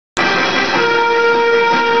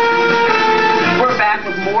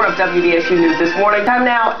more of WDSU News this morning. Time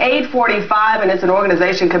now 8:45, and it's an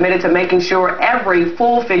organization committed to making sure every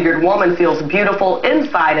full-figured woman feels beautiful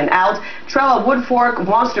inside and out. Trella Woodfork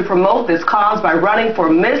wants to promote this cause by running for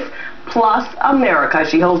Miss Plus America.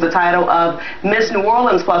 She holds the title of Miss New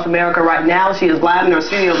Orleans Plus America right now. She is live in our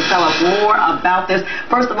studio to tell us more about this.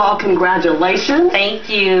 First of all, congratulations. Thank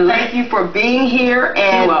you. Thank you for being here.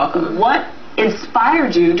 And you're welcome. What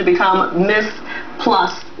inspired you to become Miss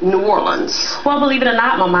Plus New Orleans? Well, believe it or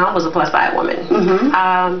not, my mom was a plus-size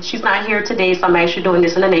woman. She's not here today, so I'm actually doing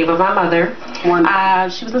this in the name of my mother.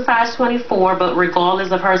 She was a size 24, but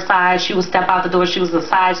regardless of her size, she would step out the door. She was a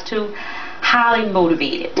size 2. Highly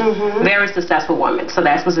motivated, very successful woman. So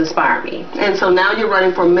that's what's inspired me. And so now you're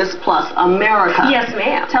running for Miss Plus America. Yes,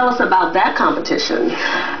 ma'am. Tell us about that competition.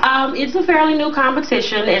 It's a fairly new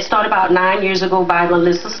competition. It started about 9 years ago by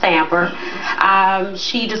Melissa Stamper.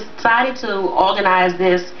 She decided to organize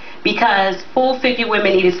this because full-figure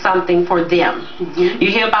women needed something for them.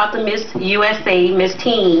 You hear about the Miss USA, Miss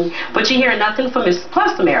Teen, but you hear nothing for Miss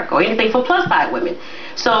Plus America or anything for plus-size women.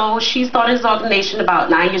 So she started this organization about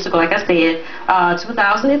 9 years ago, like I said,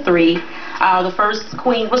 2003. The first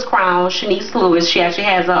queen was crowned, Shanice Lewis. She actually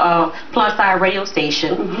has a plus-size radio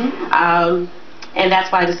station. And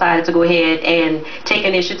that's why I decided to go ahead and take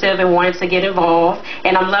initiative and wanted to get involved,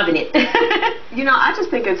 and I'm loving it. You know, I just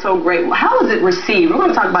think it's so great. How is it received? We're going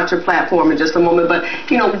to talk about your platform in just a moment, but,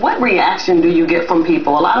 you know, what reaction do you get from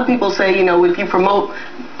people? A lot of people say, you know, if you promote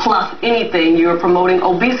plus anything, you're promoting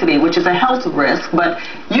obesity, which is a health risk, but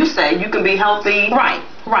you say you can be healthy. Right.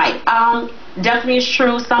 Definitely it's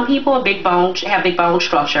true. Some people have big bone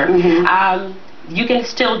structure. You can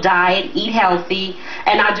still diet, eat healthy,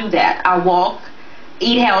 and I do that. I walk,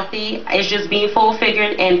 eat healthy. It's just being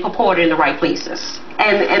full-figured and purported in the right places.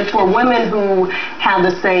 And for women who have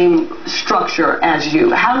the same structure as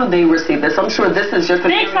you, how do they receive this? I'm sure this is just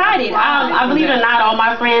they're excited. I believe it or not, all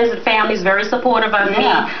my friends and family is very supportive of me.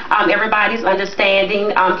 Everybody's understanding,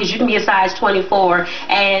 because you can be a size 24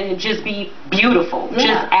 and just be beautiful,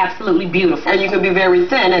 just absolutely beautiful. And you can be very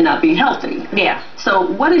thin and not be healthy. Yeah. So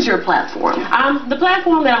what is your platform? The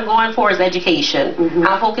platform that I'm going for is education.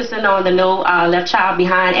 I'm focusing on the No Left Child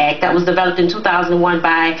Behind Act that was developed in 2001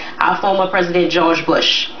 by our former President George Bush.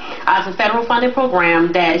 It's a federal funded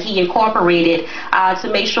program that he incorporated to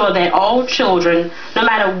make sure that all children, no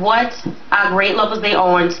matter what grade levels they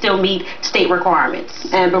are on, still meet state requirements.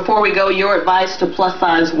 And before we go, your advice to plus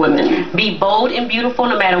size women? Be bold and beautiful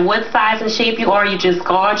no matter what size and shape you are. You're just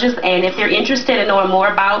gorgeous. And if they're interested in knowing more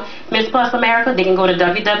about Miss Plus America, they can go to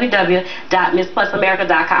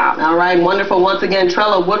www.missplusamerica.com. All right, wonderful. Once again,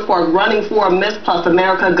 Trella Woodfork running for Miss Plus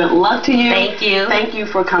America. Good luck to you. Thank you. Thank you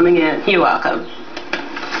for coming in. You're welcome.